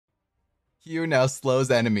Q now slows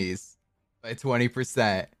enemies by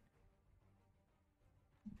 20%.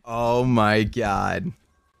 Oh my god.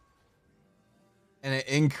 And it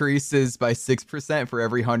increases by 6% for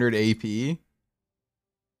every 100 AP.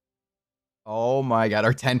 Oh my god.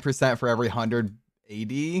 Or 10% for every 100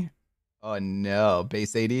 AD. Oh no.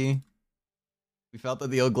 Base AD. We felt that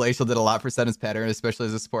the old Glacial did a lot for Senna's pattern, especially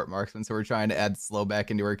as a support marksman, so we're trying to add slow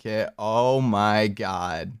back into her kit. Oh my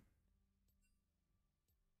god.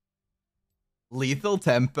 Lethal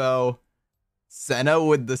tempo. Senna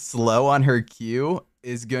with the slow on her Q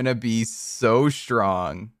is gonna be so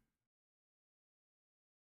strong.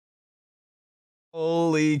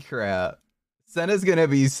 Holy crap. Senna's gonna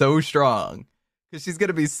be so strong. Because she's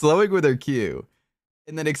gonna be slowing with her Q.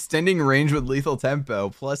 And then extending range with lethal tempo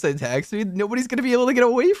plus attack speed. Nobody's gonna be able to get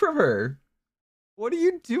away from her. What are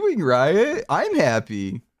you doing, Riot? I'm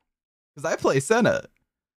happy. Because I play Senna.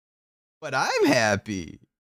 But I'm happy.